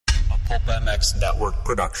Pulp MX Network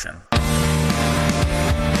production.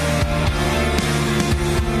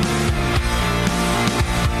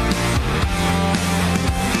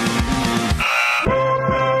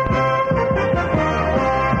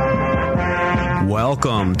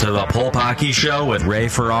 Welcome to the Pulp Hockey Show with Ray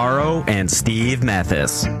Ferraro and Steve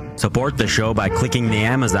Mathis. Support the show by clicking the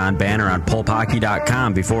Amazon banner on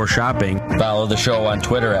pulphockey.com before shopping. Follow the show on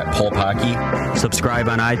Twitter at Pulp Hockey. Subscribe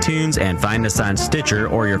on iTunes and find us on Stitcher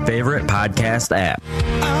or your favorite podcast app.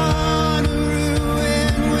 On a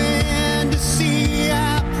ruined wind to see,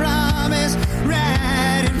 I promise,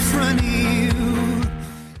 right in front of you.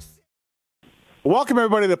 Welcome,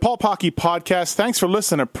 everybody, to the Pulp Hockey Podcast. Thanks for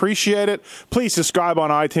listening. Appreciate it. Please subscribe on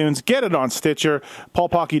iTunes. Get it on Stitcher,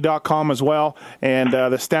 pulphockey.com as well. And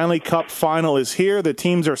the Stanley Cup Final is here. The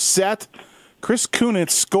teams are set. Chris Kunitz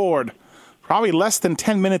scored probably less than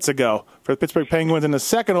 10 minutes ago for the Pittsburgh Penguins in the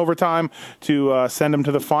second overtime to send them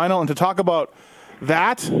to the final. And to talk about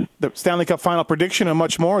that, the Stanley Cup Final prediction and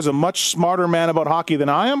much more, is a much smarter man about hockey than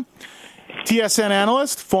I am. TSN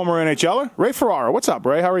analyst, former NHLer, Ray Ferraro. What's up,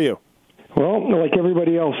 Ray? How are you? Well, like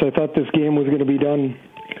everybody else, I thought this game was going to be done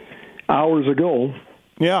hours ago.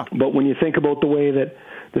 Yeah. But when you think about the way that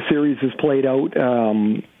the series has played out,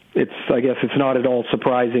 I guess it's not at all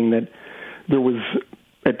surprising that there was,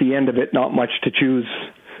 at the end of it, not much to choose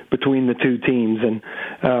between the two teams. And,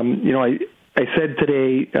 I said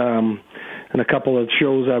today in a couple of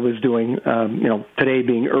shows I was doing, today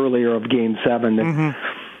being earlier of Game 7, that,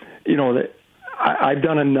 that I've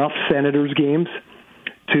done enough Senators games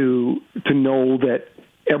to know that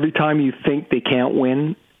every time you think they can't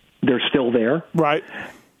win, they're still there. Right.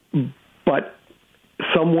 But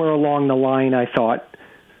somewhere along the line, I thought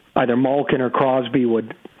either Malkin or Crosby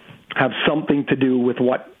would have something to do with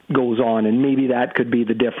what goes on, and maybe that could be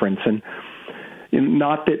the difference. And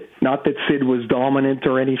not that Sid was dominant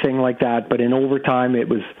or anything like that, but in overtime it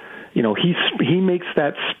was, he makes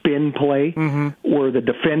that spin play where the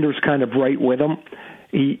defender's kind of right with him.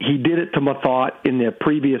 He did it to Mathot in the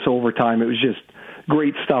previous overtime. It was just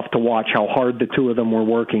great stuff to watch how hard the two of them were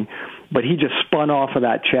working. But he just spun off of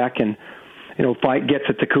that check and, gets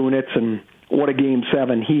it to Kunitz, and what a Game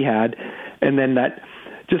 7 he had. And then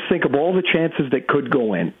just think of all the chances that could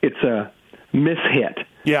go in. It's a mishit.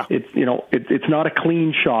 Yeah. It's not a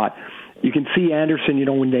clean shot. You can see Anderson,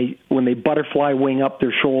 when they butterfly wing up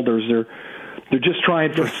their shoulders, they're just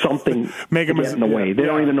trying for something to get in the way. They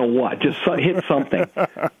don't even know what. Just hit something,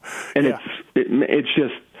 and it's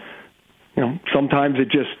just sometimes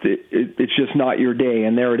it's just not your day.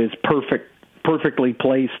 And there it is, perfectly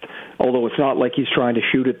placed. Although it's not like he's trying to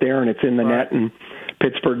shoot it there, and it's in the net, and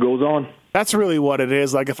Pittsburgh goes on. That's really what it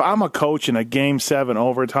is. Like if I'm a coach in a Game 7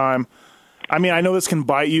 overtime, I mean, I know this can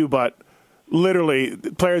bite you, but literally,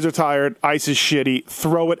 players are tired, ice is shitty.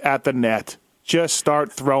 Throw it at the net. Just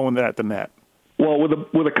start throwing it at the net. Well,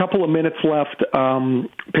 with a couple of minutes left,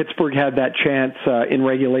 Pittsburgh had that chance in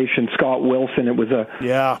regulation. Scott Wilson, it was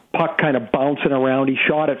a puck kind of bouncing around. He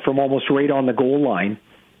shot it from almost right on the goal line,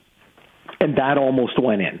 and that almost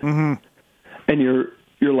went in. Mm-hmm. And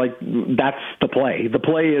you're like, that's the play. The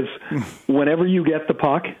play is whenever you get the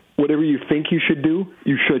puck, whatever you think you should do,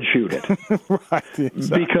 you should shoot it. Right,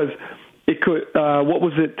 exactly. Because it could. What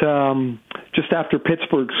was it? Just after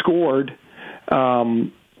Pittsburgh scored.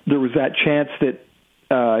 There was that chance that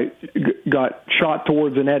got shot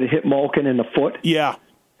towards the net. It hit Malkin in the foot. Yeah.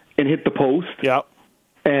 And hit the post. Yeah.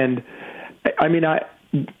 And I mean,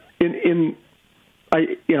 in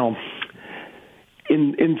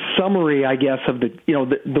summary, I guess, of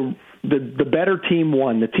the better team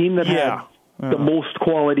won. The team that had the most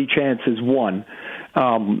quality chances won.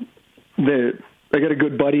 I got a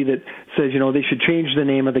good buddy that says, they should change the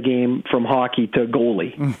name of the game from hockey to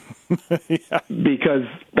goalie. Because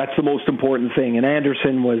that's the most important thing. And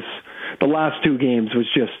Anderson the last two games was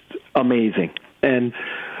just amazing. And,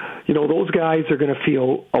 those guys are going to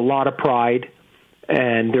feel a lot of pride,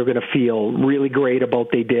 and they're going to feel really great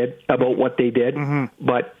about what they did. Mm-hmm.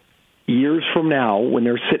 But years from now, when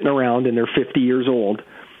they're sitting around and they're 50 years old,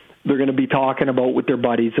 they're going to be talking about with their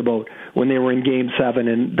buddies about when they were in Game 7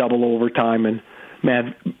 and double overtime, and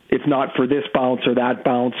man, if not for this bounce or that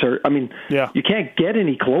bounce, you can't get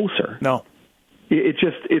any closer. No.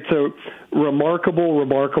 It's a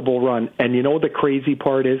remarkable run. And the crazy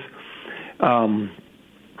part is,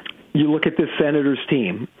 you look at this Senators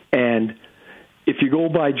team, and if you go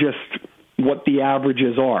by just what the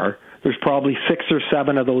averages are, there's probably 6 or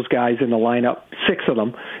 7 of those guys in the lineup, 6 of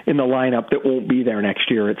them in the lineup that won't be there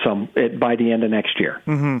next year by the end of next year.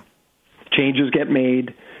 Mm-hmm. Changes get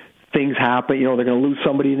made. Things happen. They're going to lose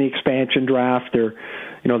somebody in the expansion draft. Or,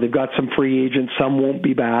 they've got some free agents, some won't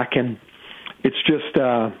be back, and it's just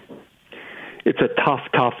it's a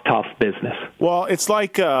tough business. Well, it's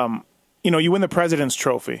like you win the President's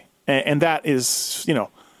Trophy, and that is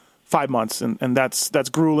 5 months, and that's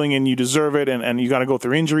grueling, and you deserve it, and you got to go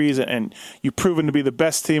through injuries, and you've proven to be the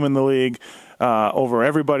best team in the league over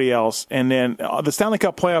everybody else. And then the Stanley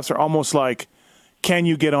Cup playoffs are almost like, can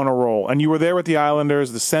you get on a roll? And you were there with the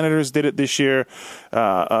Islanders. The Senators did it this year.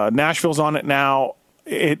 Nashville's on it now.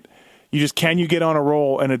 Can you get on a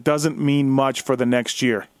roll? And it doesn't mean much for the next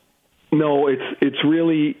year. No, it's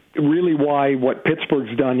really why what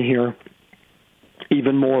Pittsburgh's done here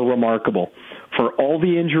even more remarkable. For all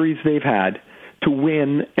the injuries they've had, to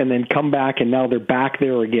win and then come back, and now they're back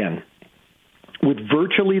there again with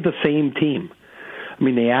virtually the same team. I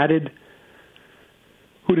mean, they added.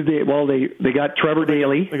 Who did they? Well, they got Trevor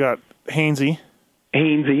Daley. They got Hainsey.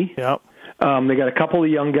 Yep. They got a couple of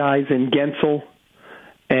young guys in Gensel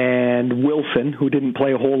and Wilson, who didn't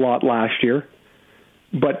play a whole lot last year.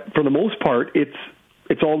 But for the most part,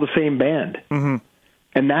 it's all the same band,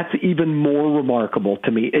 and that's even more remarkable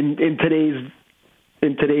to me in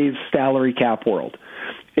today's salary cap world.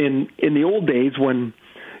 In the old days when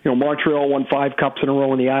Montreal won 5 cups in a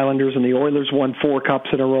row, and the Islanders and the Oilers won 4 cups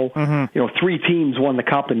in a row. 3 teams won the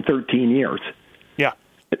cup in 13 years. Yeah.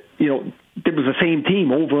 It was the same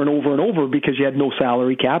team over and over and over because you had no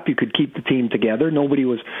salary cap. You could keep the team together. Nobody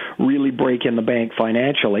was really breaking the bank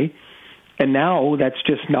financially. And now that's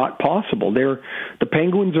just not possible. The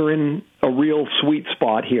Penguins are in a real sweet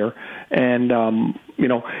spot here. And,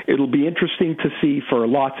 it'll be interesting to see for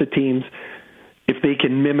lots of teams if they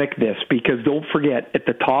can mimic this, because don't forget, at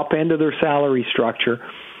the top end of their salary structure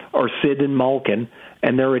are Sid and Malkin,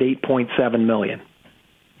 and they're at $8.7 million.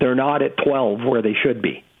 They're not at 12 where they should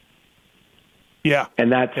be. Yeah.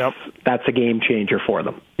 And that's a game changer for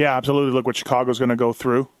them. Yeah, absolutely. Look what Chicago's going to go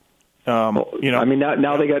through. I mean,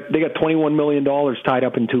 now they got $21 million tied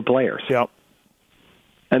up in 2 players. Yep.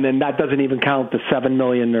 And then that doesn't even count the $7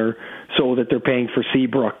 million or so that they're paying for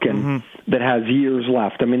Seabrook, and that has years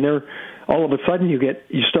left. I mean, all of a sudden you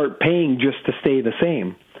start paying just to stay the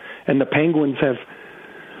same. And the Penguins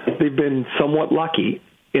they've been somewhat lucky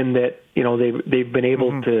in that they've been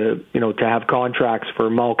able to have contracts for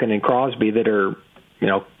Malkin and Crosby that are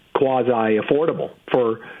quasi affordable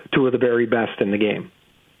for 2 of the very best in the game.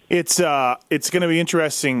 It's going to be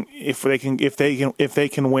interesting if they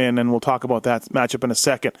can win, and we'll talk about that matchup in a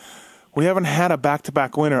second. We haven't had a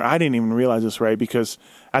back-to-back winner. I didn't even realize this, Ray, because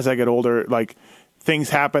as I get older, like, things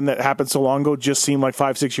happen that happened so long ago just seem like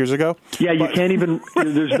 5-6 years ago. Yeah, you can't even.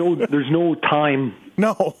 There's no time.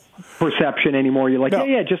 No perception anymore. You're like,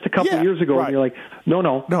 just a couple of years ago, right. And you're like, no,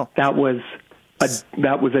 that was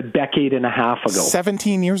a decade and a half ago.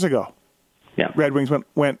 17 years ago. Yeah, Red Wings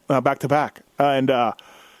went back to back, and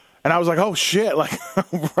I was like, oh shit, like,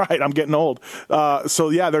 right, I'm getting old. So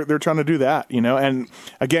yeah, they're trying to do that, and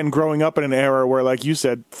again, growing up in an era where, like you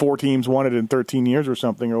said, 4 teams won it in 13 years or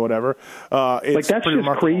something or whatever. It's that's just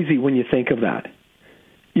remarkable. Crazy when you think of that.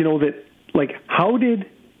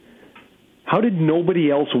 How did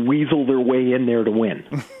nobody else weasel their way in there to win?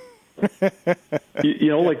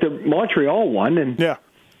 The Montreal won, and there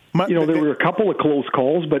were a couple of close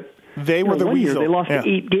calls, but they were the weasel. Year, they lost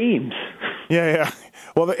 8 games. Yeah.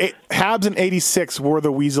 Well, the Habs in '86 were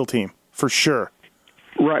the weasel team for sure.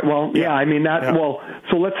 Right. Well, yeah. I mean that. Yeah. Well,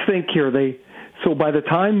 so let's think here. So by the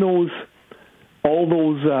time all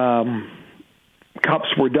those cups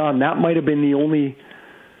were done, that might have been the only.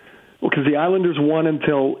 Because the Islanders won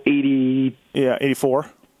until 84,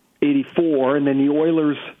 and then the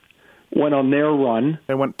Oilers went on their run.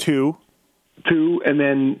 They went 2, and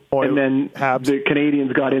then Habs. The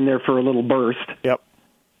Canadians got in there for a little burst. Yep.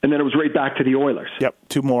 And then it was right back to the Oilers. Yep,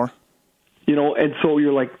 2 more. And so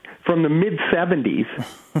you're like, from the mid-'70s,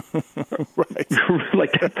 right?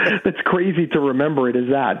 like that's crazy to remember it as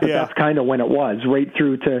that, but that's kind of when it was, right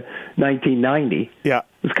through to 1990. Yeah. It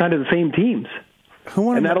was kind of the same teams.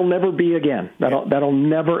 And that'll never be again. That'll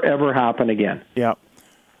never, ever happen again. Yeah.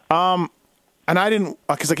 And I didn't,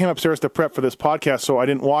 because I came upstairs to prep for this podcast, so I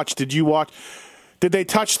didn't watch. Did you watch? Did they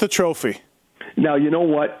touch the trophy? Now, you know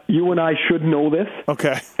what? You and I should know this.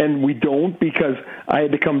 Okay. And we don't, because I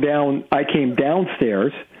had to come down. I came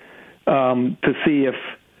downstairs to see if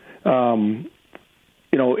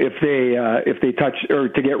they touch, or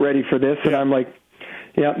to get ready for this. And I'm like,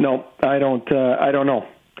 no, I don't know.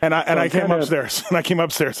 And I came upstairs. And I came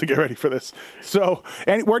upstairs to get ready for this. So,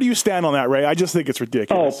 and where do you stand on that, Ray? I just think it's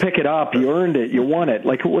ridiculous. Oh, pick it up. You earned it. You won it.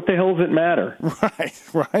 Like, what the hell does it matter?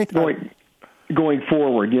 Right. Going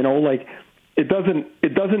forward, it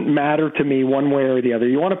doesn't matter to me one way or the other.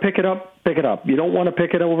 You want to pick it up, pick it up. You don't want to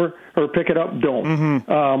pick it over or pick it up, don't.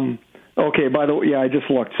 Mm-hmm. Okay, by the way, yeah, I just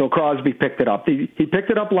looked. So Crosby picked it up. He picked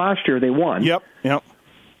it up last year. They won. Yep.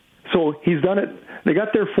 So he's done it. They got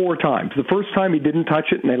there 4 times. The first time he didn't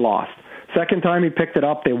touch it and they lost. Second time he picked it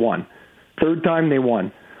up, they won. Third time they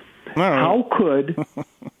won. How could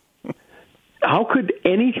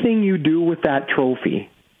anything you do with that trophy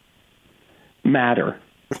matter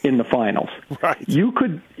in the finals? Right. You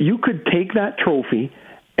could take that trophy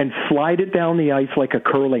and slide it down the ice like a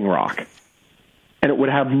curling rock, and it would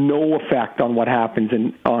have no effect on what happens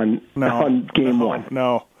on game one.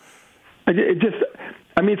 No.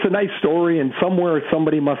 It's a nice story, and somewhere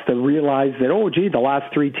somebody must have realized that, the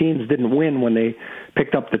last 3 teams didn't win when they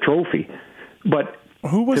picked up the trophy. But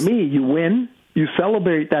to me, you win, you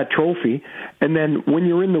celebrate that trophy, and then when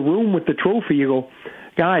you're in the room with the trophy, you go,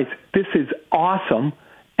 guys, this is awesome,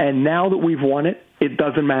 and now that we've won it, it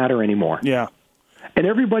doesn't matter anymore. Yeah. And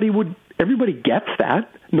everybody gets that.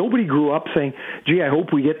 Nobody grew up saying, gee, I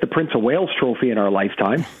hope we get the Prince of Wales trophy in our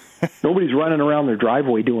lifetime. Nobody's running around their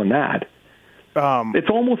driveway doing that. It's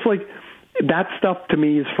almost like that stuff to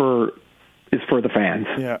me is for the fans.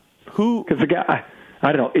 Yeah. Because the guy,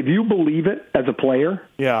 I don't know, if you believe it as a player.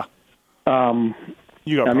 Yeah.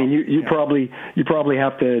 You probably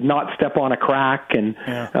have to not step on a crack, and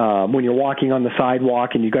when you're walking on the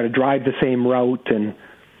sidewalk, and you got to drive the same route. And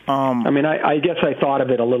I guess I thought of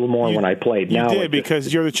it a little more when I played. You did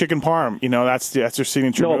because you're the chicken parm. That's your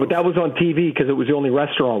signature. No, move. but that was on TV because it was the only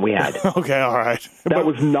restaurant we had. Okay, all right. That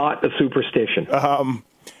was not a superstition.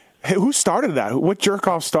 Hey, who started that? What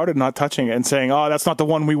jerk-off started not touching it and saying, "Oh, that's not the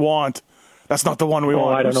one we want. That's not the one we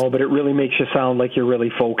want." I don't know, but it really makes you sound like you're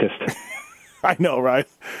really focused. I know, right?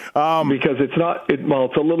 Because it's not. It's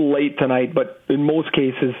a little late tonight, but in most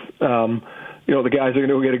cases, the guys are going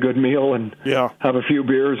to go get a good meal and have a few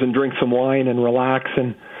beers and drink some wine and relax.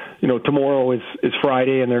 And tomorrow is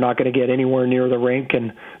Friday, and they're not going to get anywhere near the rink,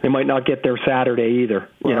 and they might not get there Saturday either.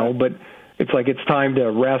 Right. But it's like it's time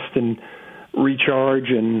to rest and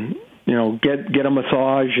recharge and get a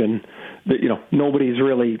massage, and nobody's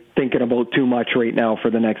really thinking about too much right now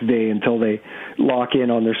for the next day until they lock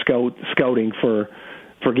in on their scouting for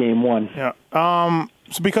game one. Yeah.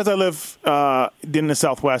 So because I live in the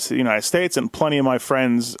Southwest of the United States, and plenty of my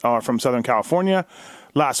friends are from Southern California,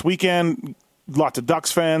 last weekend, lots of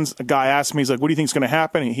Ducks fans. A guy asked me, he's like, "What do you think is going to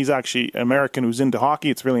happen?" He's actually an American who's into hockey.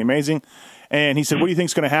 It's really amazing. And he said, "What do you think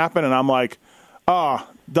is going to happen?" And I'm like,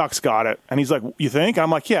 Ducks got it. And he's like, "You think?" And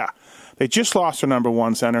I'm like, "Yeah. They just lost their number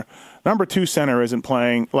 1 center. Number 2 center isn't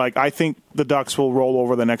playing. Like, I think the Ducks will roll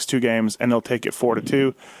over the next 2 games, and they'll take it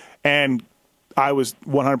 4-2. And I was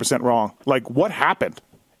 100% wrong. Like, what happened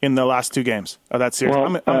in the last 2 games of that series? Well,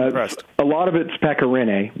 I'm impressed. A lot of it's Pekka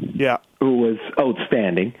Rinne, who was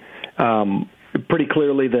outstanding. Pretty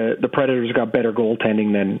clearly, the Predators got better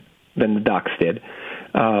goaltending than the Ducks did.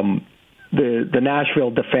 The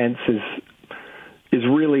Nashville defense is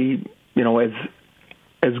really,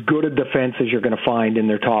 as good a defense as you're going to find in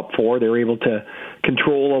their top 4. They're able to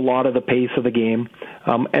control a lot of the pace of the game.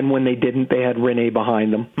 And when they didn't, they had Rinne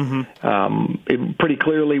behind them. Mm-hmm. Pretty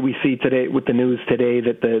clearly, we see today with the news today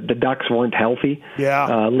that the Ducks weren't healthy.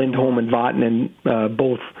 Yeah. Lindholm and Vatanen,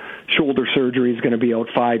 both shoulder surgery is going to be out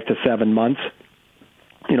 5 to 7 months.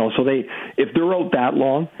 So if they're out that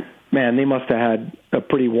long, man, they must have had a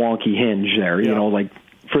pretty wonky hinge there,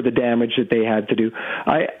 for the damage that they had to do.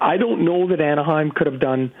 I don't know that Anaheim could have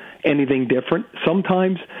done anything different.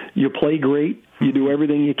 Sometimes you play great, you do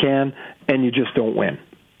everything you can, and you just don't win.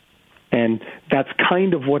 And that's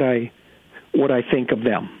kind of what I think of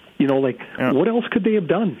them. What else could they have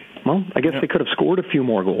done? Well, I guess they could have scored a few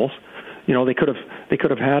more goals. They could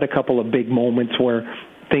have had a couple of big moments where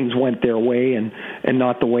things went their way and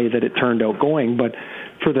not the way that it turned out going. But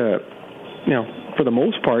for the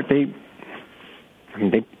most part, they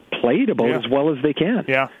played about as well as they can.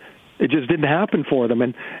 Yeah. It just didn't happen for them.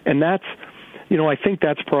 And that's, I think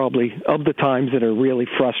that's probably, of the times that are really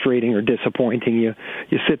frustrating or disappointing, you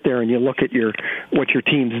sit there and you look at what your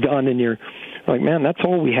team's done, and you're like, man, that's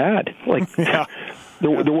all we had. Like, there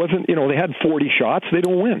wasn't, they had 40 shots, they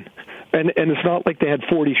don't win. And it's not like they had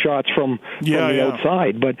 40 shots from the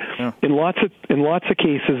outside, but in lots of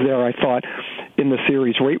cases there, I thought in the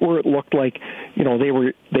series, right where it looked like,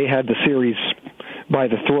 they had the series by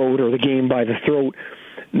the throat, or the game by the throat,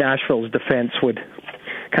 Nashville's defense would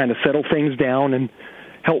kind of settle things down and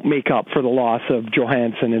help make up for the loss of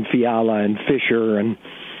Johansson and Fiala and Fisher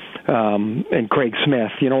and Craig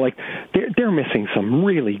Smith. They're missing some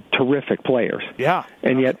really terrific players. Yeah.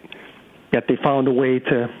 And yet yet they found a way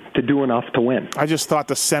to do enough to win. I just thought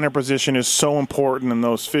the center position is so important, and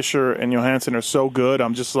those Fisher and Johansson are so good.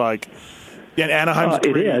 I'm just like, yeah, Anaheim's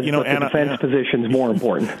it great. is, but the defense position is more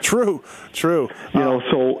important. True.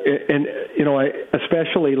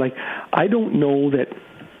 Especially like I don't know that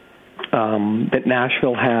that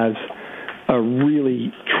Nashville has a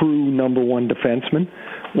really true number one defenseman.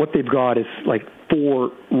 What they've got is like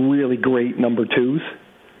 4 really great number 2s,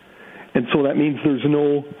 and so that means there's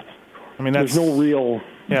no real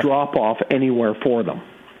drop off anywhere for them.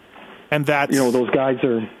 And that's those guys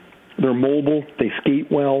they're mobile, they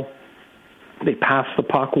skate well, they pass the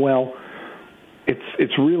puck well.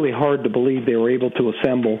 It's really hard to believe they were able to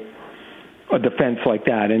assemble a defense like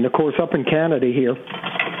that. And of course, up in Canada here,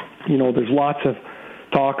 there's lots of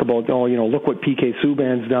talk about look what PK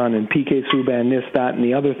Subban's done, and PK Subban this, that, and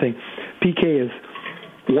the other thing. PK is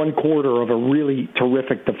 1/4 of a really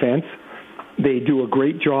terrific defense. They do a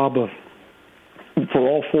great job for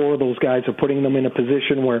all 4 of those guys of putting them in a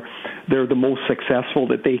position where they're the most successful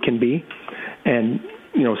that they can be. And,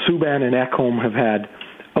 Subban and Ekholm have had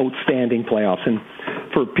outstanding playoffs. And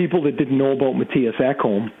for people that didn't know about Matthias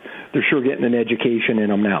Ekholm, they're sure getting an education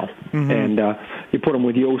in him now. Mm-hmm. And you put him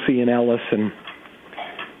with Yossi and Ellis, and,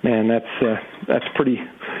 man, that's a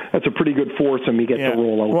pretty good foursome you get to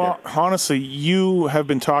roll out there. Well, honestly, you have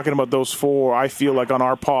been talking about those 4, I feel like, on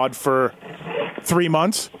our pod for 3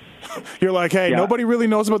 months. You're like, hey, nobody really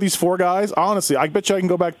knows about these 4 guys. Honestly, I bet you I can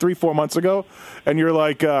go back 3-4 months ago, and you're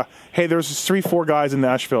like, hey, there's 3-4 guys in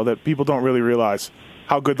Nashville that people don't really realize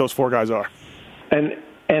how good those 4 guys are. And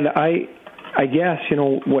I guess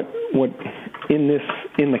what in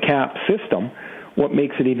the cap system, what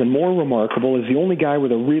makes it even more remarkable is the only guy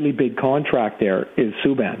with a really big contract there is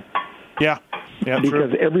Subban. Yeah,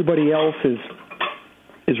 because true. Everybody else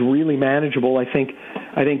is really manageable. I think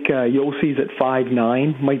Yossi's at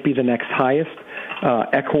 5'9", might be the next highest.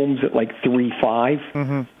 Ekholm's at like 3'5".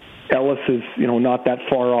 Mm-hmm. Ellis is not that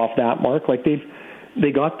far off that mark. Like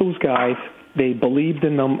they got those guys, they believed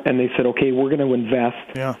in them, and they said, okay, we're going to invest.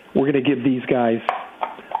 Yeah. We're going to give these guys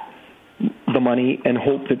the money and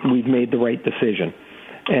hope that we've made the right decision.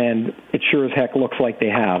 And it sure as heck looks like they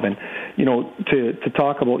have. And to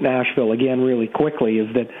talk about Nashville again really quickly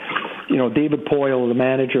is that David Poile, the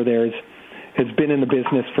manager there, has been in the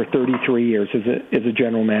business for 33 years as a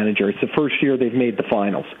general manager. It's the first year they've made the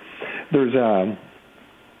finals. There's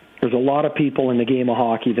a lot of people in the game of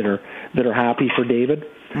hockey that are happy for David.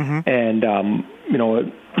 Mm-hmm. And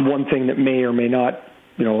one thing that may or may not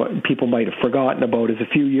people might have forgotten about is a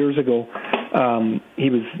few years ago he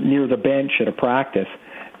was near the bench at a practice,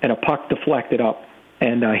 and a puck deflected up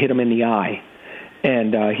and hit him in the eye,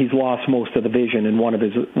 and he's lost most of the vision in one of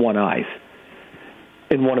his one eye.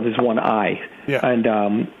 Yeah.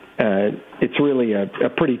 And it's really a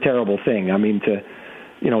pretty terrible thing. I mean,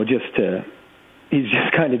 he's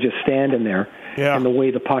just kind of just standing there, and the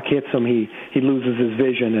way the puck hits him, he loses his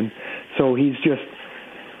vision, and so he's just,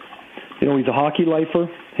 he's a hockey lifer.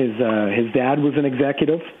 His dad was an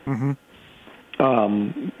executive. Mm-hmm.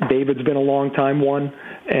 David's been a long time one,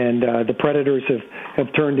 and the Predators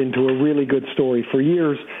have turned into a really good story. For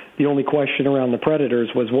years, the only question around the Predators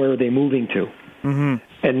was where are they moving to? Mm-hmm.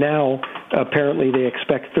 And now, apparently, they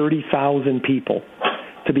expect 30,000 people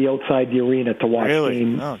to be outside the arena to watch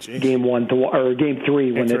game 1 or game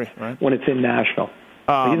 3 when it's in Nashville.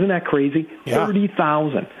 Isn't that crazy? Yeah.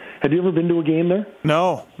 30,000. Have you ever been to a game there?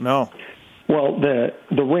 No. Well, the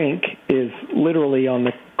rink is literally on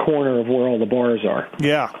the corner of where all the bars are.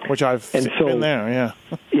 Yeah, which I've been there. Yeah.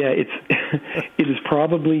 Yeah, it is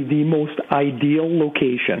probably the most ideal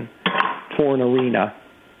location for an arena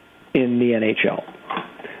in the NHL.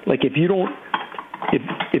 Like if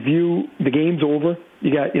the game's over,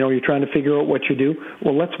 you're trying to figure out what you do.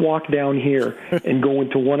 Well, let's walk down here and go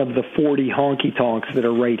into one of the 40 honky tonks that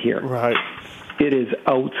are right here. Right. It is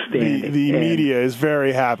outstanding. The media is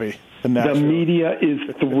very happy. The media is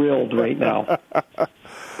thrilled right now.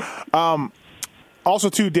 Also,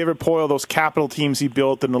 too, David Poile, those capital teams he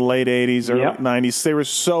built in the late 80s or 90s, they were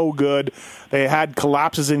so good. They had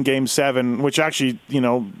collapses in Game 7, which actually,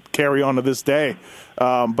 carry on to this day.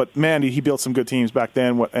 But, man, he built some good teams back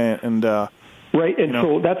then. Right, and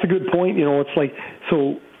so that's a good point. It's like,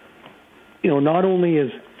 so, not only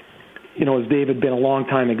has David been a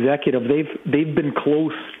long-time executive, they've been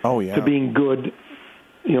close to being good,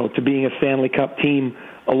 to being a Stanley Cup team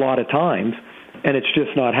a lot of times, and it's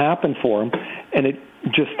just not happened for them. And it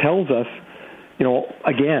just tells us,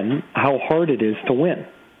 again, how hard it is to win.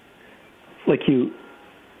 Like you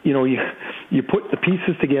put the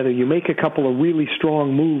pieces together, you make a couple of really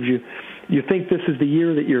strong moves, you think this is the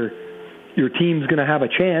year that you're your team's going to have a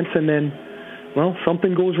chance, and then, well,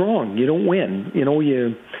 something goes wrong. You don't win.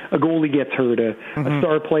 A goalie gets hurt, a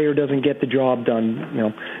star player doesn't get the job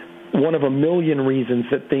done. One of a million reasons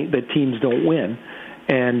that teams don't win,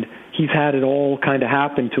 and he's had it all kind of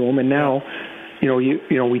happen to him. And now,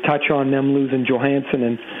 we touch on them losing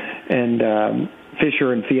Johansson and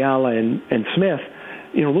Fisher and Fiala and Smith.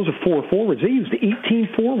 Those are 4 forwards. They used 18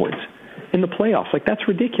 forwards in the playoffs. Like, that's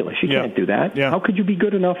ridiculous. You can't do that. Yeah. How could you be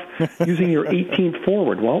good enough using your 18th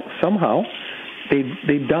forward? Well, somehow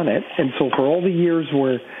they've done it. And so for all the years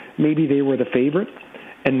where maybe they were the favorite,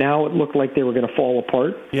 and now it looked like they were going to fall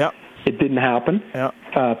apart, it didn't happen.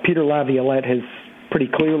 Peter Laviolette has pretty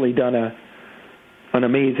clearly done an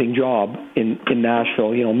amazing job in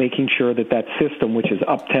Nashville, making sure that system, which is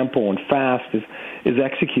up-tempo and fast, is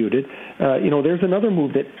executed. There's another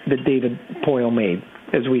move that David Poile made,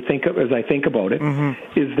 as I think about it,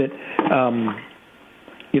 is that,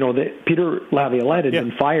 that Peter Laviolette had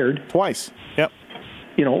been fired twice. Yep.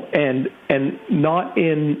 And not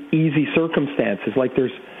in easy circumstances. Like there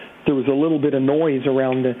was a little bit of noise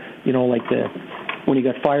around when he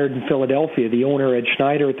got fired in Philadelphia. The owner, Ed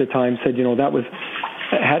Schneider, at the time said,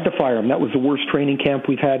 had to fire him. That was the worst training camp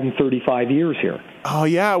we've had in 35 years here. Oh,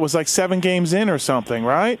 yeah. It was like 7 games in or something,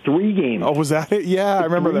 right? 3 games. Oh, was that it? Yeah, I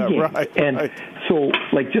remember that. Games. Right. And so,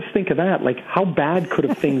 just think of that. Like, how bad could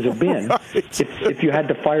have things have been if you had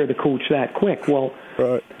to fire the coach that quick? Well,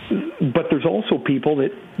 but there's also people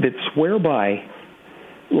that swear by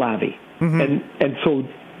Lavi. And so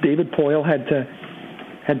David Poile had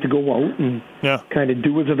to go out and kind of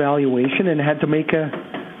do his evaluation and had to make a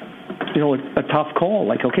tough call.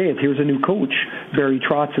 Like, okay, if here's a new coach, Barry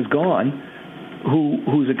Trotz is gone,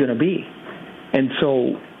 who's it going to be? And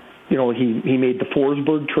so, he made the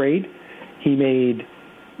Forsberg trade. He made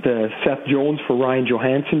the Seth Jones for Ryan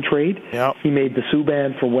Johansson trade. Yep. He made the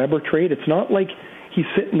Subban for Weber trade. It's not like he's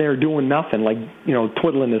sitting there doing nothing, like,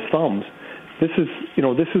 twiddling his thumbs. This has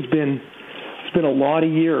been a lot of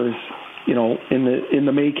years, in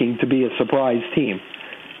the making to be a surprise team.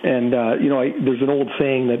 And there's an old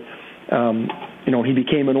saying that he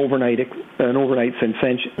became an overnight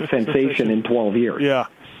sensation in 12 years. Yeah.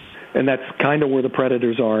 And that's kind of where the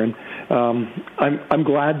Predators are. And I'm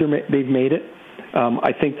glad they've made it.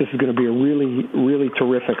 I think this is going to be a really, really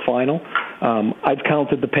terrific final. I've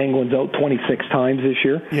counted the Penguins out 26 times this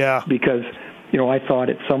year. Yeah. Because, I thought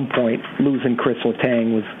at some point losing Chris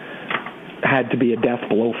Letang had to be a death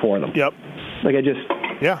blow for them. Yep. Like,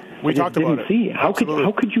 we talked about it. See, how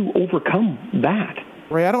could you overcome that?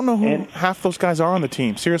 Ray, I don't know who half those guys are on the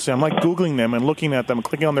team. Seriously, I'm like Googling them and looking at them and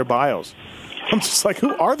clicking on their bios. I'm just like,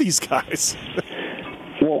 who are these guys?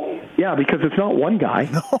 Well, yeah, because it's not one guy.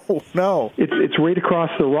 No. It's right across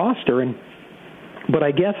the roster. But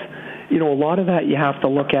I guess, a lot of that you have to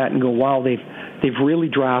look at and go, wow, they've really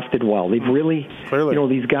drafted well. They've really,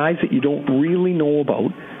 these guys that you don't really know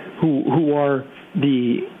about who are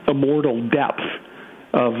the immortal depth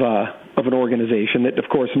of an organization that, of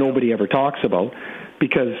course, nobody ever talks about,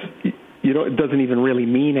 because it doesn't even really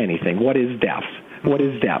mean anything. What is depth? What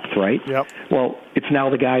is depth, right? Yep. Well, it's now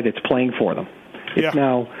the guy that's playing for them. It's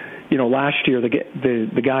now, last year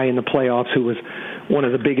the guy in the playoffs who was one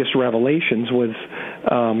of the biggest revelations was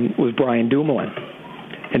Brian Dumoulin,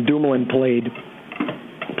 and Dumoulin played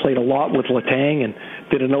a lot with Letang and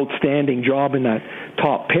did an outstanding job in that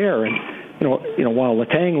top pair. And while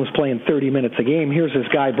Letang was playing 30 minutes a game, here's this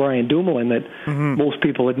guy Brian Dumoulin that most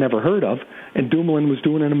people had never heard of, and Dumoulin was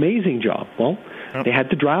doing an amazing job. Well, they had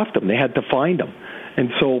to draft him, they had to find him, and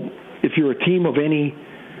so if you're a team of any,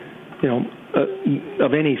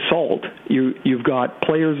 of any salt, you've got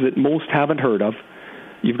players that most haven't heard of.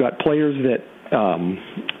 You've got players that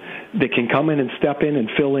can come in and step in and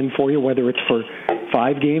fill in for you, whether it's for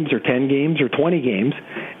 5 games or 10 games or 20 games.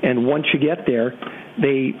 And once you get there,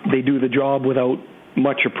 they do the job without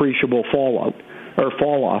much appreciable fall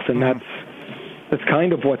off, and that's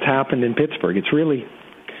kind of what's happened in Pittsburgh. It's really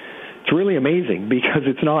amazing, because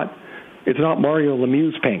it's not Mario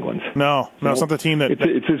Lemieux's Penguins. No, it's not the team that...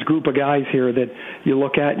 It's this group of guys here that you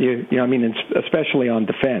look at, especially on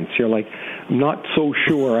defense, you're like, I'm not so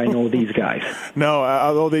sure I know these guys. No,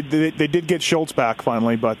 although they did get Schultz back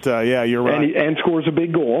finally, but you're right. And scores a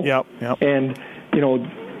big goal. Yep. And,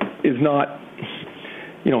 is not...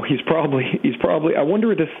 he's probably... I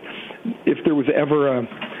wonder if there was ever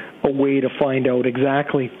a way to find out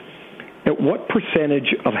exactly at what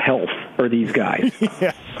percentage of health are these guys.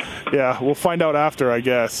 Yeah, we'll find out after, I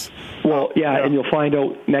guess. Well, and you'll find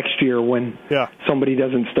out next year when somebody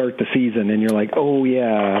doesn't start the season, and you're like, oh,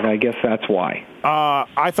 yeah, I guess that's why.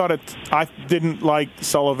 I didn't like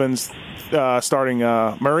Sullivan's starting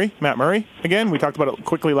Matt Murray again. We talked about it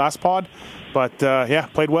quickly last pod, but,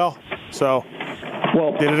 played well. So,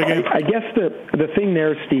 did it again. I guess the thing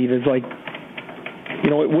there, Steve, is like,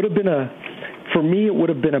 it would have been for me, it would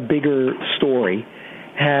have been a bigger story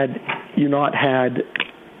had you not had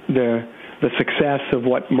the success of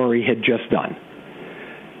what Murray had just done.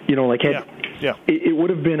 It would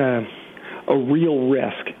have been a real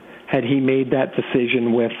risk had he made that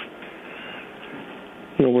decision with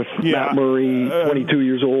Matt Murray, 22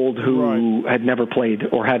 years old, who had never played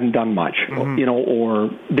or hadn't done much, or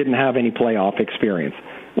didn't have any playoff experience.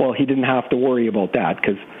 Well, he didn't have to worry about that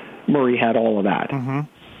because Murray had all of that.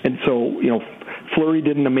 And so, Fleury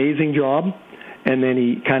did an amazing job, and then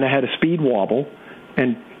he kind of had a speed wobble.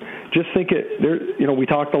 And just think we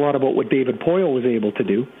talked a lot about what David Poile was able to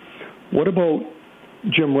do. What about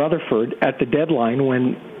Jim Rutherford at the deadline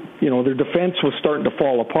when, their defense was starting to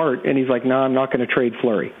fall apart, and he's like, no, I'm not going to trade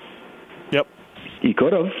Fleury. Yep. He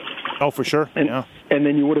could have. Oh, for sure. And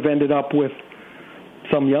then you would have ended up with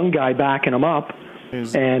some young guy backing him up,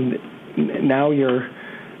 and now you're,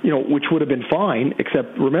 which would have been fine,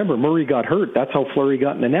 except remember, Murray got hurt. That's how Fleury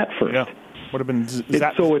got in the net first. Yeah. Would have been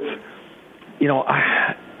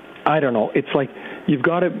I don't know. It's like you've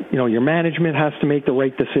got to, your management has to make the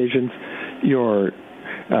right decisions. Your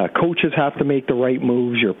coaches have to make the right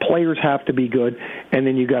moves. Your players have to be good, and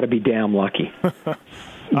then you got to be damn lucky. Because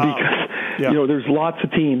there's lots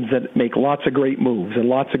of teams that make lots of great moves and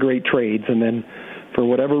lots of great trades, and then for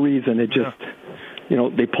whatever reason, it just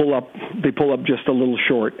they pull up just a little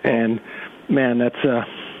short. And man, that's.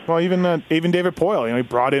 Well, even David Poile, he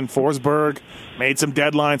brought in Forsberg, made some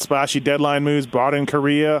splashy deadline moves, brought in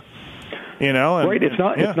Korea, right. It's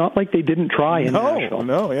not like they didn't try in Nashville.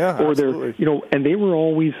 No, or absolutely. And they were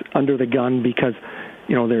always under the gun because,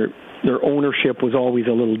 their ownership was always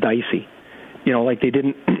a little dicey. Like they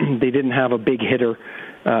didn't have a big hitter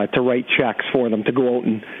to write checks for them to go out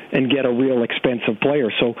and get a real expensive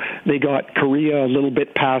player. So they got Korea a little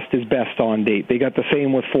bit past his best on date. They got the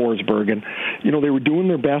same with Forsberg, and they were doing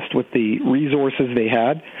their best with the resources they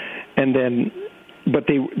had, but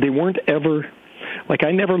they weren't ever, like,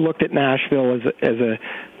 I never looked at Nashville as a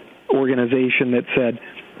organization that said,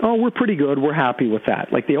 oh, we're pretty good, we're happy with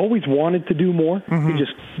that. Like, they always wanted to do more, they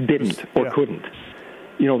just didn't or couldn't.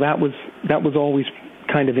 That was always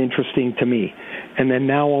kind of interesting to me. And then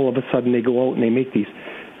now all of a sudden they go out and they make these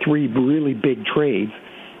 3 really big trades.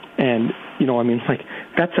 And,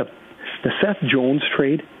 that's the Seth Jones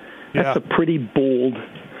trade, that's a pretty bold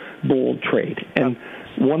trade. And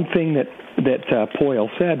one thing that Poile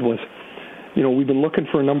said was, we've been looking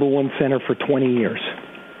for a number 1 center for 20 years.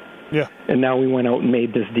 Yeah. And now we went out and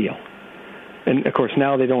made this deal. And, of course,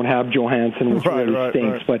 now they don't have Johansson, which really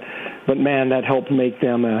stinks. Right. But, man, that helped make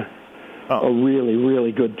them a really,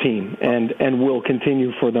 really good team, and will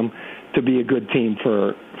continue for them to be a good team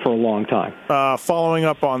for a long time. Following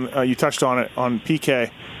up on, you touched on it, on PK,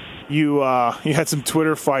 you had some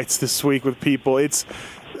Twitter fights this week with people. It's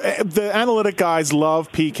the analytic guys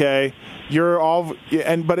love PK.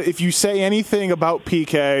 But if you say anything about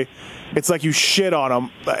PK, it's like you shit on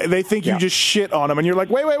him. They think you just shit on him, and you're like,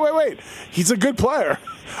 wait. He's a good player.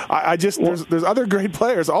 There's other great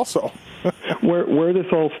players also. Where this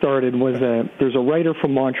all started was there's a writer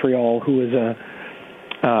from Montreal who is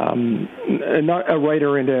not a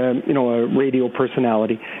writer and a radio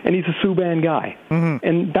personality, and he's a Subban guy,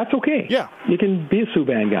 and that's okay. Yeah, you can be a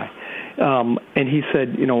Subban guy. And he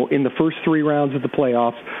said, in the first 3 rounds of the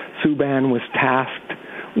playoffs, Subban was tasked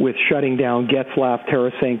with shutting down Getzlaf,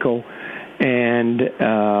 Tarasenko, and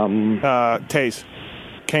Taze,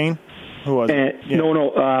 Kane. Who was it? And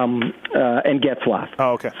Getzlaf.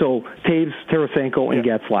 Oh, okay. So Taves, Tarasenko, and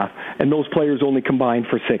Getzlaf, and those players only combined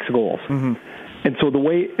for 6 goals. And so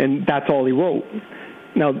and that's all he wrote.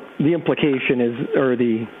 Now the implication is, or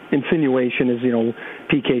the insinuation is,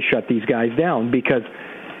 PK shut these guys down because,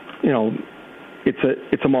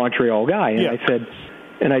 it's a Montreal guy. And I said,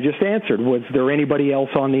 and I just answered, was there anybody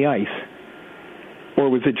else on the ice,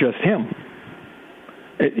 or was it just him?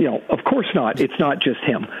 Of course not. It's not just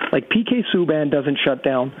him. Like, PK Subban doesn't shut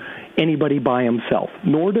down anybody by himself,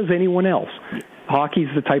 nor does anyone else.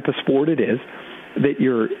 Hockey's the type of sport it is that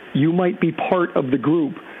you might be part of the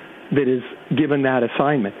group that is given that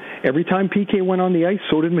assignment. Every time PK went on the ice,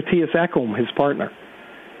 so did Matthias Ekholm, his partner,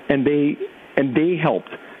 and they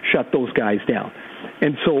helped shut those guys down.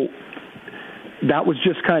 And so that was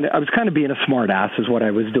just I was kind of being a smart ass is what I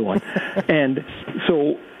was doing. And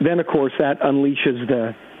so then, of course, that unleashes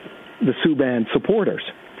the Subban supporters.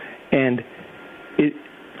 And it,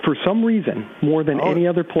 for some reason, more than any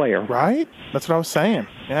other player. Right? That's what I was saying.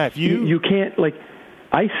 Yeah, if you can't, like,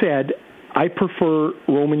 I said, I prefer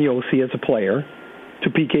Roman Josi as a player to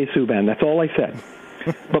PK Subban. That's all I said.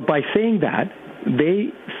 But by saying that,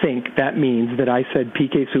 they think that means that I said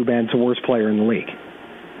PK Subban's the worst player in the league.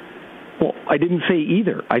 Well, I didn't say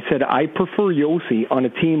either. I said I prefer Josi on a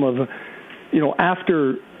team of,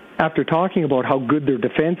 after talking about how good their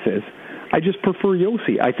defense is, I just prefer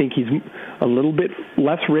Josi. I think he's a little bit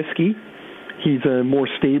less risky. He's a more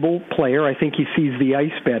stable player. I think he sees the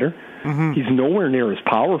ice better. Mm-hmm. He's nowhere near as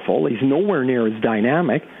powerful. He's nowhere near as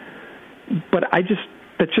dynamic. But that's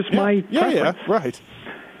just my preference. Yeah, right.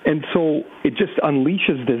 And so it just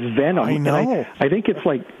unleashes this venom. I know. And I think it's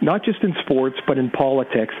like, not just in sports, but in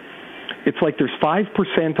politics, it's like there's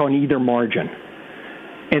 5% on either margin.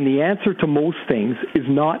 And the answer to most things is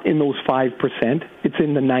not in those 5%. It's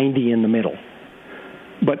in the 90 in the middle.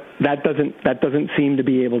 But that doesn't seem to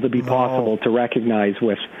be able to be possible to recognize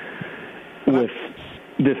with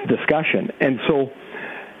this discussion. And so,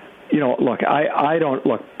 look,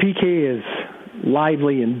 PK is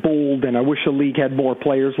lively and bold, and I wish the league had more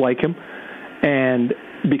players like him, and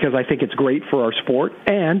because I think it's great for our sport,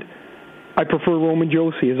 and I prefer Roman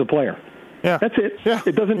Josi as a player. Yeah. That's it. Yeah.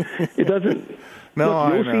 It doesn't No,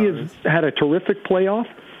 look, Josi has had a terrific playoff.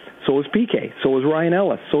 So is PK. So is Ryan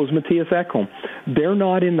Ellis. So is Matthias Ekholm. They're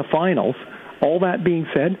not in the finals. All that being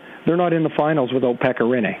said, they're not in the finals without Pekka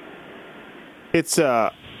Rinne. It's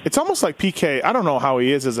almost like PK. I don't know how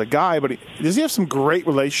he is as a guy, but does he have some great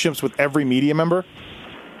relationships with every media member?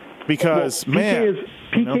 Because PK is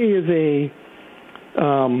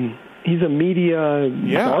he's a media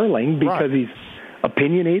darling because he's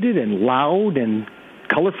opinionated and loud and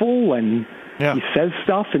colorful, and he says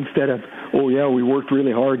stuff instead of, we worked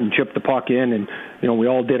really hard and chipped the puck in, and we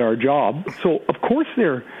all did our job. So of course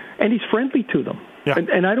and he's friendly to them. Yeah.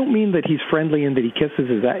 And I don't mean that he's friendly and that he kisses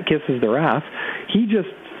their ass. He just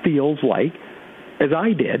feels like, as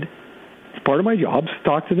I did, it's part of my job to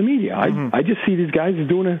talk to the media. I just see these guys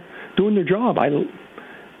doing their job.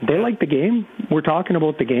 They like the game. We're talking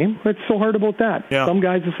about the game. What's so hard about that? Yeah. Some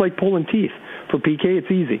guys, it's like pulling teeth. For PK,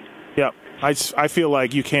 it's easy. Yeah, I feel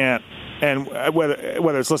like you can't, and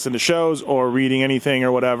whether it's listening to shows or reading anything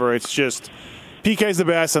or whatever, it's just PK's the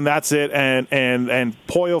best, and that's it. And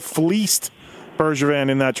Poile fleeced Bergevin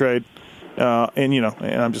in that trade, and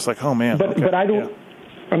I'm just like, oh man. But I don't. Yeah.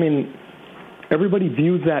 I mean, everybody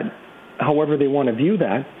views that however they want to view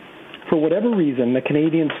that. For whatever reason, the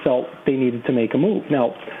Canadians felt they needed to make a move.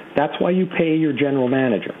 Now, that's why you pay your general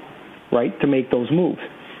manager, right, to make those moves.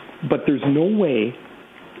 But there's no way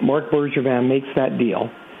Marc Bergevin makes that deal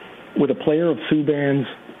with a player of Subban's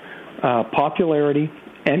popularity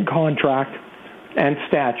and contract and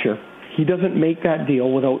stature. He doesn't make that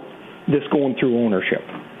deal without this going through ownership.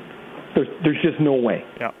 There's just no way.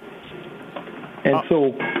 Yeah. And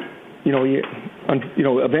so,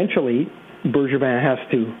 eventually Bergevin has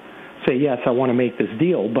to say, yes, I want to make this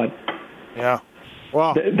deal, but wow.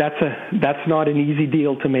 That's not an easy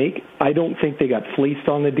deal to make. I don't think they got fleeced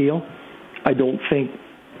on the deal. I don't think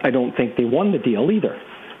they won the deal either.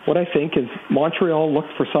 What I think is Montreal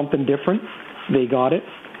looked for something different. They got it.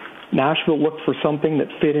 Nashville looked for something that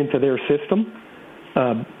fit into their system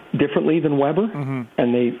differently than Weber,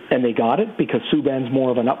 and they got it because Subban's more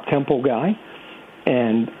of an up-tempo guy.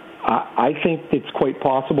 And I think it's quite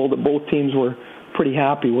possible that both teams were pretty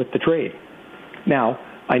happy with the trade. Now,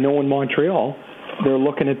 I know in Montreal, they're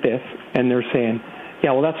looking at this and they're saying,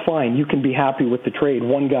 yeah, well, that's fine. You can be happy with the trade.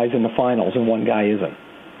 One guy's in the finals and one guy isn't.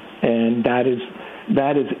 And that is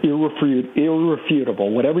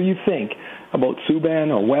irrefutable. Whatever you think about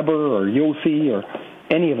Subban or Weber or Josi or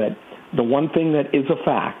any of it, the one thing that is a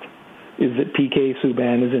fact is that PK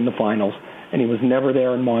Subban is in the finals, and he was never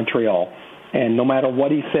there in Montreal. And no matter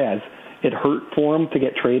what he says, it hurt for him to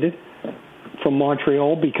get traded from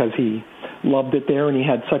Montreal because he loved it there and he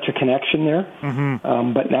had such a connection there.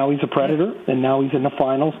 But now he's a Predator, and now he's in the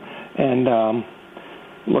finals, and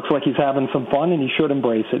looks like he's having some fun, and he should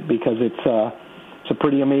embrace it because it's a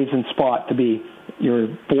pretty amazing spot to be. You're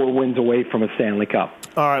 4 wins away from a Stanley Cup.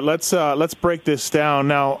 All right, let's break this down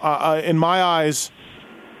now. In my eyes,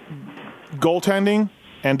 goaltending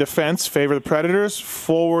and defense favor the Predators.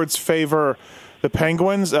 Forwards favor the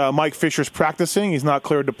Penguins. Mike Fisher's practicing. He's not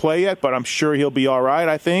cleared to play yet, but I'm sure he'll be all right,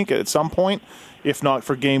 I think, at some point, if not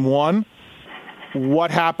for Game 1.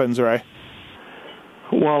 What happens, Ray?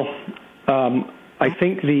 Well, I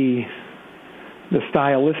think the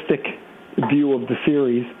stylistic view of the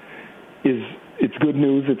series is it's good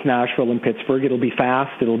news. It's Nashville and Pittsburgh. It'll be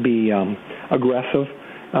fast. It'll be aggressive.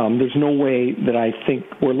 There's no way that I think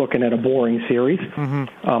we're looking at a boring series.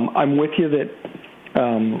 I'm with you that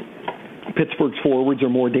Pittsburgh's forwards are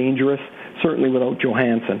more dangerous, certainly without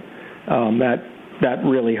Johansson. That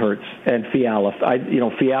really hurts. And Fiala,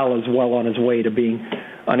 Fiala's well on his way to being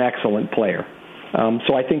an excellent player.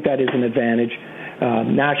 So I think that is an advantage.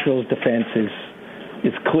 Nashville's defense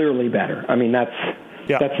is clearly better. I mean, that's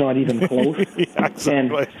not even close. Yeah, exactly.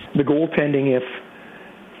 And the goaltending,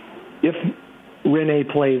 if Rene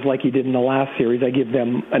plays like he did in the last series, I give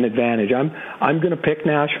them an advantage. I'm going to pick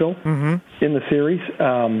Nashville in the series.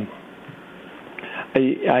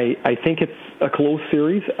 I think it's a close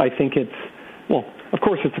series. I think of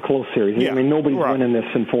course it's a close series. Yeah, I mean, nobody's right. winning this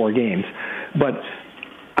in 4 games. But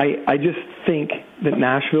I just think that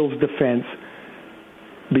Nashville's defense,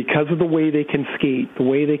 because of the way they can skate, the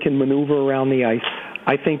way they can maneuver around the ice,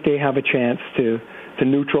 I think they have a chance to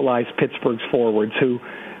neutralize Pittsburgh's forwards who,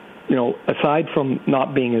 aside from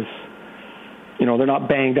not being as, they're not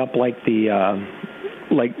banged up like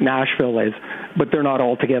like Nashville is, but they're not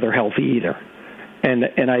altogether healthy either. And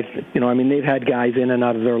they've had guys in and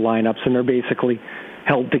out of their lineups, and they're basically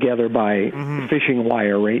held together by fishing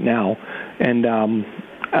wire right now. And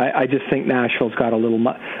I just think Nashville's got a little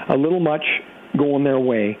much going their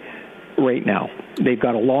way right now. They've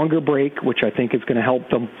got a longer break, which I think is going to help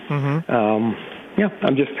them. I'm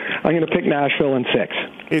going to pick Nashville in 6.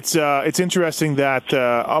 It's interesting that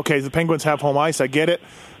the Penguins have home ice. I get it.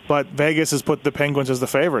 But Vegas has put the Penguins as the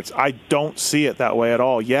favorites. I don't see it that way at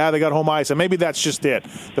all. Yeah, they got home ice, and maybe that's just it.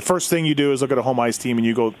 The first thing you do is look at a home ice team, and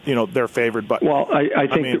you go, they're favored. But I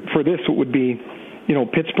think that for this it would be,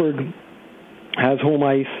 Pittsburgh has home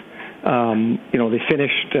ice. They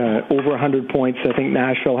finished over 100 points. I think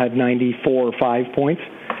Nashville had 94 or 5 points.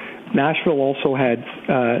 Nashville also had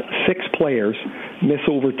 6 players miss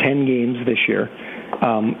over 10 games this year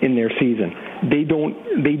in their season. They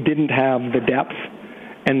didn't have the depth,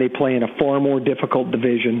 and they play in a far more difficult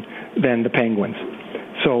division than the Penguins.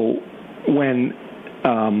 So when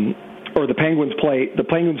the Penguins play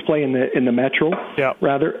in the Metro,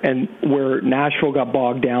 rather, and where Nashville got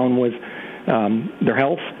bogged down was their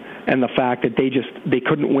health and the fact that they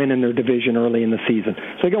couldn't win in their division early in the season.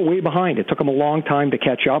 So they got way behind. It took them a long time to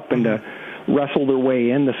catch up and to wrestle their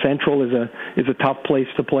way in. The Central is a tough place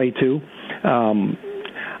to play too.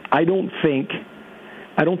 I don't think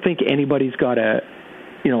anybody's got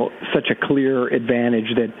such a clear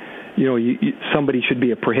advantage that somebody should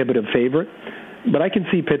be a prohibitive favorite. But I can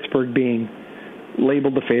see Pittsburgh being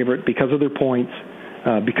labeled the favorite because of their points,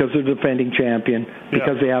 because they're defending champion,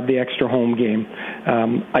 because they have the extra home game.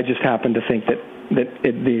 I just happen to think that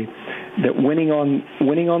winning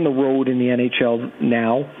on the road in the NHL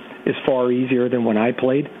now is far easier than when I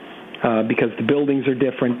played. Because the buildings are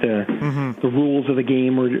different, the rules of the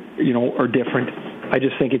game are different. I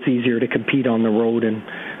just think it's easier to compete on the road, and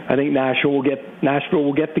I think Nashville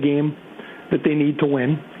will get the game that they need to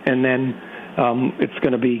win, and then it's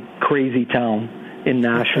going to be crazy town in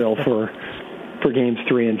Nashville for games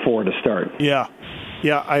 3 and 4 to start. Yeah.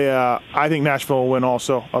 I think Nashville will win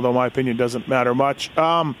also, although my opinion doesn't matter much.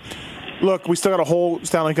 Look, we still got a whole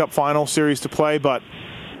Stanley Cup final series to play, but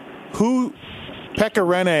Pekka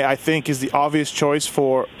Rinne, I think, is the obvious choice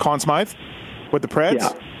for Conn Smythe with the Preds.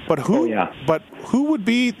 Yeah. But who would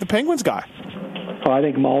be the Penguins guy? Oh, I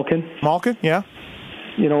think Malkin. Malkin, yeah.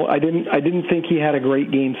 I didn't think he had a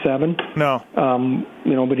great Game 7. No.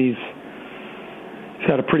 But he's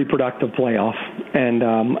had a pretty productive playoff, and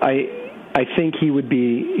I think he would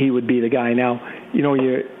be the guy. Now,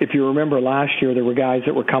 if you remember last year, there were guys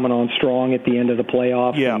that were coming on strong at the end of the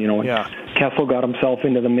playoffs. Yeah. And, Kessel got himself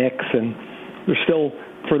into the mix, and there's still,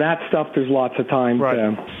 for that stuff, there's lots of time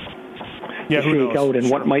to shake out, and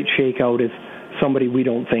what might shake out is somebody we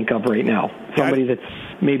don't think of right now, somebody that's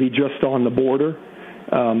maybe just on the border,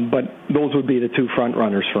 but those would be the 2 front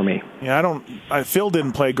runners for me. Yeah, Phil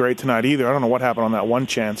didn't play great tonight either. I don't know what happened on that one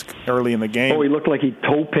chance early in the game. Oh, he looked like he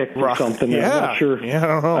toe-picked or something. Yeah. I'm not sure. Yeah, I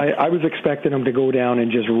don't know. I was expecting him to go down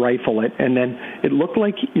and just rifle it, and then it looked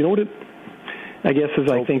like, I guess as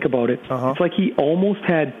I think about it, it's like he almost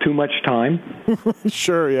had too much time.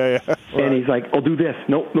 Sure, yeah. Right. And he's like, I'll do this.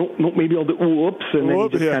 No, maybe I'll do, whoops. And then he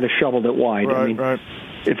just kind of shoveled it wide. Right.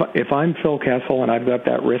 If I'm Phil Kessel and I've got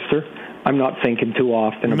that wrister, I'm not thinking too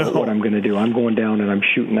often about what I'm going to do. I'm going down and I'm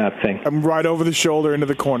shooting that thing. I'm right over the shoulder into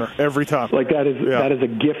the corner every time. Like that is a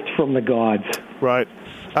gift from the gods. Right.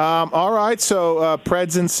 All right, so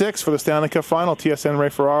Preds in 6 for the Stanley Cup Final. TSN Ray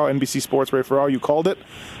Ferraro, NBC Sports Ray Ferraro, you called it.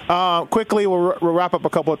 Quickly, we'll wrap up a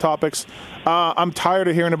couple of topics. I'm tired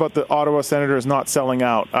of hearing about the Ottawa Senators not selling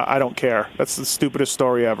out. I don't care. That's the stupidest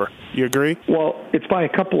story ever. You agree? Well, it's by a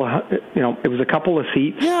couple of, it was a couple of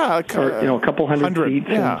seats. Yeah. A couple hundred seats.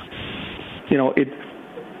 Yeah. And,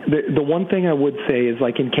 the one thing I would say is,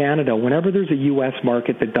 like in Canada, whenever there's a U.S.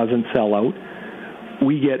 market that doesn't sell out,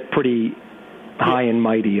 we get pretty high and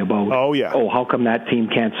mighty about, how come that team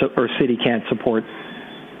or city can't support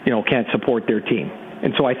their team.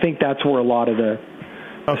 And so I think that's where a lot of the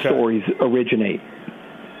stories originate.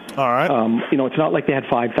 All right. It's not like they had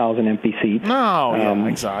 5,000 empty seats. No,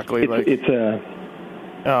 exactly. It's a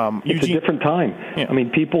different time. Yeah. I mean,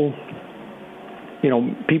 people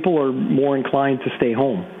are more inclined to stay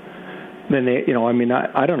home than they.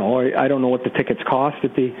 I don't know. I don't know what the tickets cost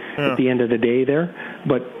at the end of the day there,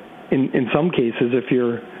 but in some cases, if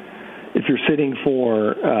you're sitting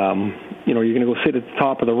for, you're going to go sit at the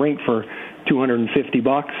top of the rink for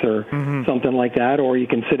 $250 or something like that, or you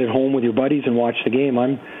can sit at home with your buddies and watch the game.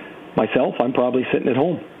 I'm probably sitting at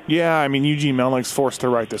home. Yeah, I mean, Eugene Melnick's forced to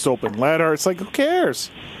write this open letter. It's like, who cares?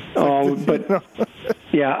 But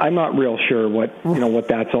yeah, I'm not real sure what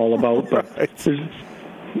that's all about. But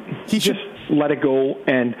he just let it go.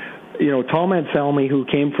 And Tom Anselmi, who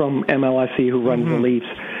came from MLSE, who runs the Leafs,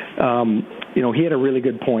 he had a really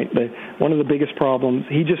good point. One of the biggest problems,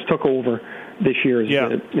 he just took over this year as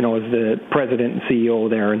the president and CEO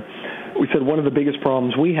there, and we said one of the biggest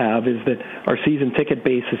problems we have is that our season ticket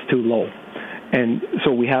base is too low, and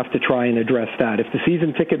so we have to try and address that. If the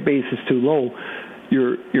season ticket base is too low,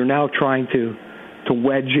 you're now trying to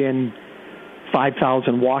wedge in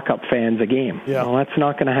 5,000 walk-up fans a game. Yeah. Well, that's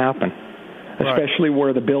not going to happen, especially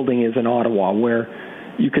where the building is in Ottawa, where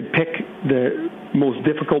you could pick the most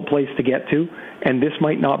difficult place to get to, and this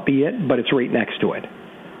might not be it, but it's right next to it.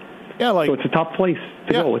 Yeah, so it's a tough place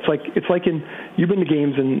to go. It's like you've been to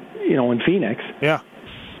games in Phoenix. Yeah,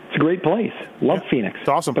 it's a great place. Love Phoenix. It's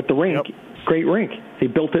awesome. But the rink, great rink. They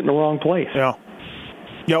built it in the wrong place. Yeah.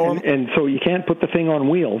 Yeah. And so you can't put the thing on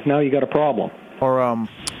wheels. Now you got a problem. Or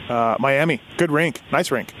Miami, good rink, nice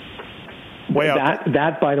rink. Way out.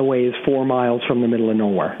 That, by the way, is 4 miles from the middle of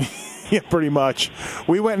nowhere. Yeah, pretty much.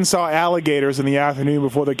 We went and saw alligators in the afternoon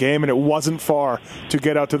before the game, and it wasn't far to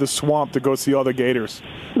get out to the swamp to go see all the gators.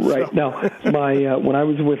 Right. So. Now, when I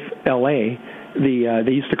was with L.A.,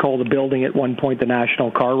 they used to call the building at one point the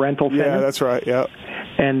National Car Rental Center. Yeah, that's right, yeah.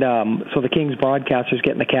 And so the Kings broadcasters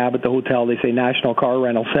get in the cab at the hotel. They say National Car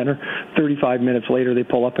Rental Center. 35 minutes later, they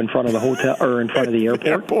pull up in front of the hotel or in front of the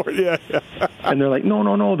airport. Yeah. And they're like,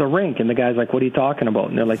 no, the rink. And the guy's like, what are you talking about?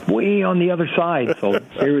 And they're like, way on the other side. So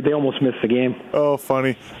they almost missed the game. Oh,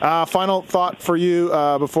 funny. Final thought for you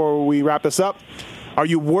before we wrap this up. Are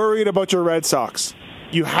you worried about your Red Sox?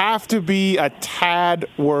 You have to be a tad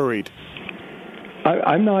worried.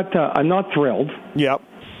 I'm not thrilled. Yep.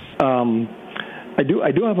 I do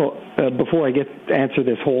have a before I get to answer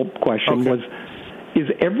this whole question is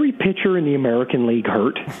every pitcher in the American League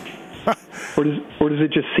hurt? or does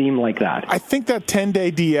it just seem like that? I think that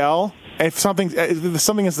 10-day DL, if something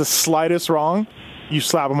is the slightest wrong, you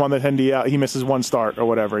slap him on the 10 DL, he misses one start or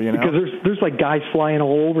whatever, Because there's like guys flying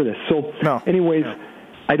all over this. So anyways,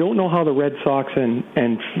 I don't know how the Red Sox and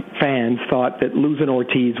fans thought that losing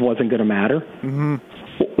Ortiz wasn't going to matter. Mm-hmm.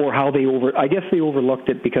 Or how I guess they overlooked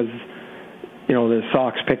it because the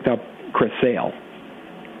Sox picked up Chris Sale.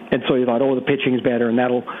 And so you thought, the pitching's better, and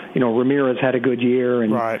that'll, Ramirez had a good year,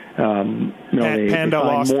 and they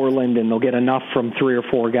signed Moreland, and they'll get enough from 3 or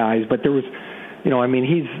 4 guys. But there was,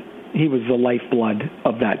 he was the lifeblood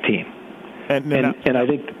of that team, and I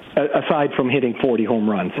think aside from hitting 40 home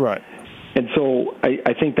runs, right. And so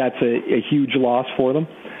I think that's a huge loss for them.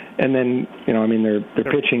 And then their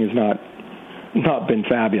pitching is not been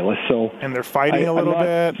fabulous. So and they're fighting a little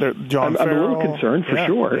bit. I'm a little concerned for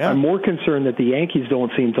sure. Yeah. I'm more concerned that the Yankees don't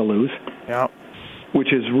seem to lose. Yeah,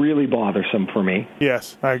 which is really bothersome for me.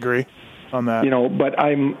 Yes, I agree on that. But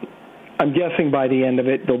I'm guessing by the end of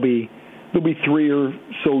it there'll be 3 or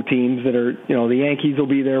so teams that are the Yankees will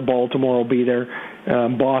be there, Baltimore will be there,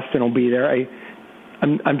 Boston will be there.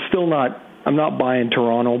 I'm not buying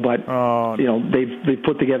Toronto, but they've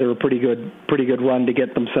put together a pretty good run to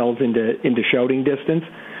get themselves into shouting distance.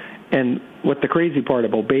 And what the crazy part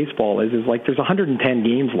about baseball is like there's 110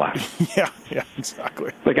 games left. Yeah,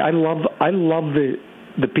 exactly. Like I love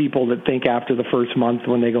the people that think after the first month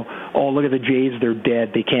when they go, oh, look at the Jays, they're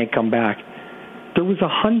dead, they can't come back. there was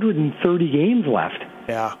 130 games left.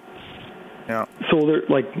 Yeah. So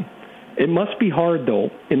it must be hard though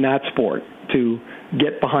in that sport to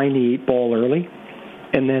get behind the 8 ball early,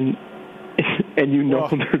 and then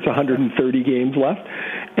there's 130 games left,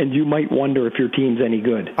 and you might wonder if your team's any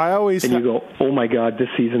good. You go, oh my God, this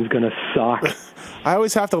season's going to suck. I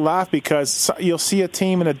always have to laugh because you'll see a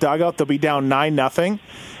team in a dugout, they'll be down 9-0,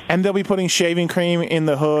 and they'll be putting shaving cream in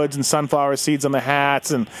the hoods and sunflower seeds on the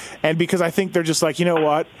hats, and because I think they're just like, you know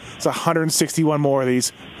what, it's 161 more of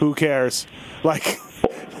these. Who cares? Like,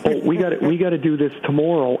 we got to do this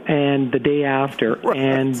tomorrow and the day after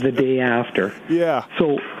and the day after. Yeah.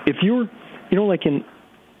 So if you're, like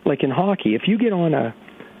in hockey, if you get on a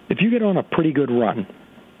pretty good run,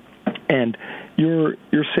 and you're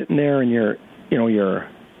sitting there and you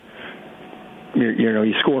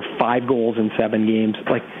score 5 goals in 7 games,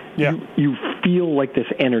 like you feel like this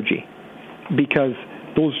energy, because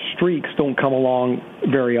those streaks don't come along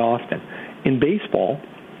very often. In baseball,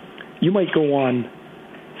 you might go on,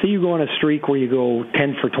 say you go on a streak where you go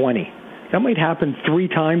 10 for 20. That might happen 3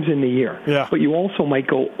 times in the year. Yeah. But you also might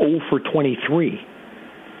go 0 for 23.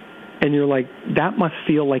 And you're like, that must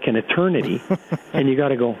feel like an eternity. And you got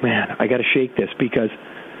to go, man, I got to shake this because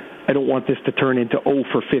I don't want this to turn into 0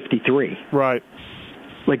 for 53. Right.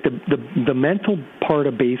 Like the mental part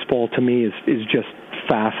of baseball to me is just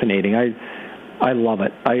fascinating. I love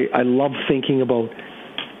it. I love thinking about,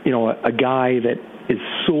 a guy that is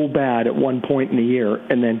so bad at one point in the year,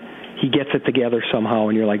 and then he gets it together somehow,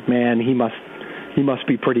 and you're like, man, he must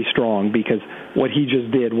be pretty strong, because what he just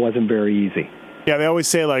did wasn't very easy. Yeah, they always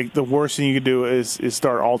say, like, the worst thing you could do is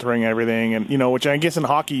start altering everything, and which I guess in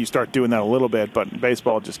hockey you start doing that a little bit, but in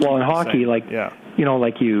baseball just in hockey, you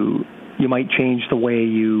might change the way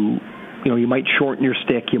you might shorten your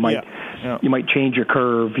stick, you might change your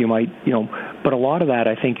curve, but a lot of that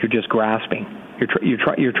I think you're just grasping.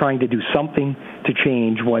 You're trying to do something to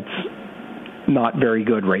change what's not very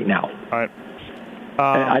good right now. All right.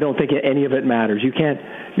 I don't think any of it matters.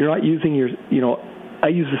 You're not using I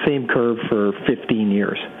use the same curve for 15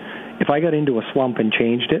 years. If I got into a slump and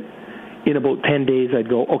changed it, in about 10 days I'd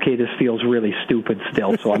go, okay, this feels really stupid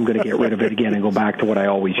still, so I'm going to get rid of it again and go back to what I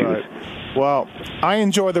always use. Well, I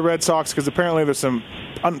enjoy the Red Sox because apparently there's some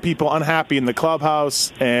people unhappy in the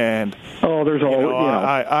clubhouse, and there's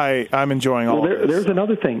I'm enjoying all this. There's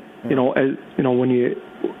another thing, when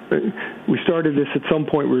we started this at some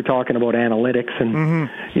point, we were talking about analytics, and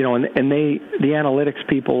and the analytics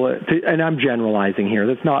people, and I'm generalizing here,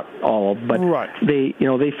 that's not all, but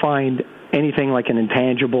they find anything like an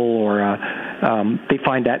intangible or they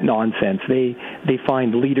find that nonsense. They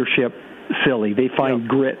find leadership silly. They find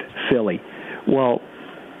grit silly. Well,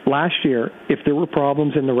 last year, if there were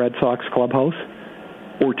problems in the Red Sox clubhouse,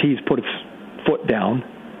 Ortiz put his foot down,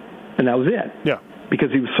 and that was it. Yeah.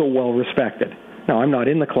 Because he was so well respected. Now, I'm not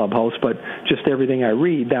in the clubhouse, but just everything I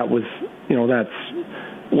read, that was,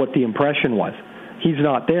 that's what the impression was. He's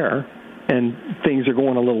not there, and things are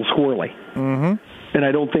going a little squirrely. Mm-hmm. And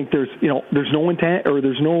I don't think there's no intent or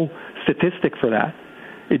there's no statistic for that.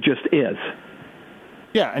 It just is.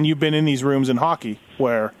 Yeah, and you've been in these rooms in hockey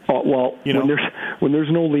where when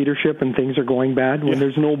there's no leadership and things are going bad, when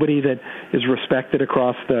there's nobody that is respected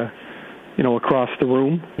across the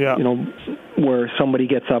room, where somebody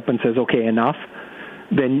gets up and says, "Okay, enough,"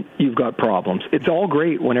 then you've got problems. It's all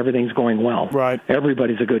great when everything's going well. Right.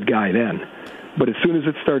 Everybody's a good guy then. But as soon as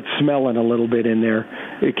it starts smelling a little bit in there,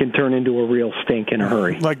 it can turn into a real stink in a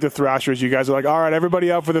hurry. Like the Thrashers, you guys are like, all right, everybody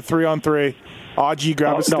out for the 3-on-3. Aji,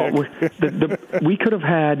 grab a stick. We could have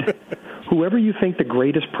had whoever you think the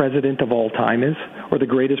greatest president of all time is, or the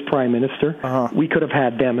greatest prime minister, we could have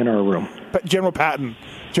had them in our room. General Patton.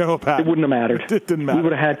 It wouldn't have mattered. It didn't matter.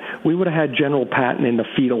 We would have had General Patton in the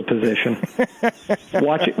fetal position.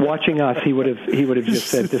 Watching us, he would have just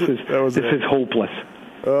said, "This is hopeless."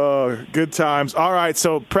 Oh, good times. All right,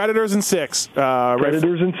 so Predators in 6.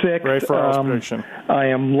 Predators in 6. Ray Ferraro's prediction. I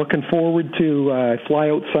am looking forward to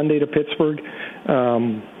fly out Sunday to Pittsburgh,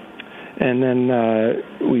 and then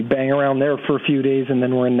we bang around there for a few days, and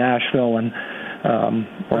then we're in Nashville, and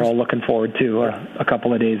we're all looking forward to a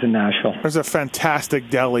couple of days in Nashville. There's a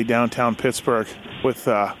fantastic deli downtown Pittsburgh with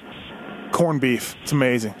corned beef. It's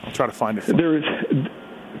amazing. I'll try to find it.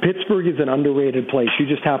 Pittsburgh is an underrated place. You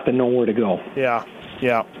just have to know where to go. Yeah.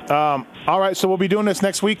 All right, so we'll be doing this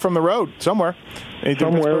next week from the road somewhere.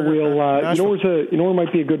 Somewhere where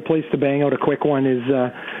might be a good place to bang out a quick one is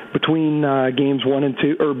between games 1 and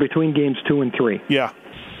 2, or between games 2 and 3. Yeah.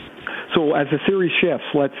 So as the series shifts,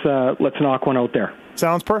 let's knock one out there.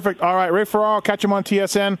 Sounds perfect. All right, Ray Ferraro, catch him on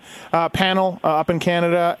TSN panel up in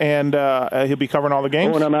Canada, and he'll be covering all the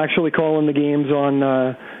games. Oh, and I'm actually calling the games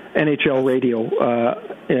on NHL radio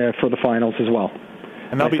for the finals as well.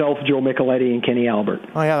 And myself, Joe Micheletti, and Kenny Albert.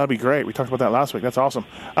 Oh, yeah, that'll be great. We talked about that last week. That's awesome.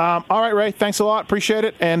 All right, Ray, thanks a lot. Appreciate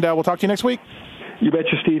it, and we'll talk to you next week. You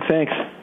betcha, Steve. Thanks.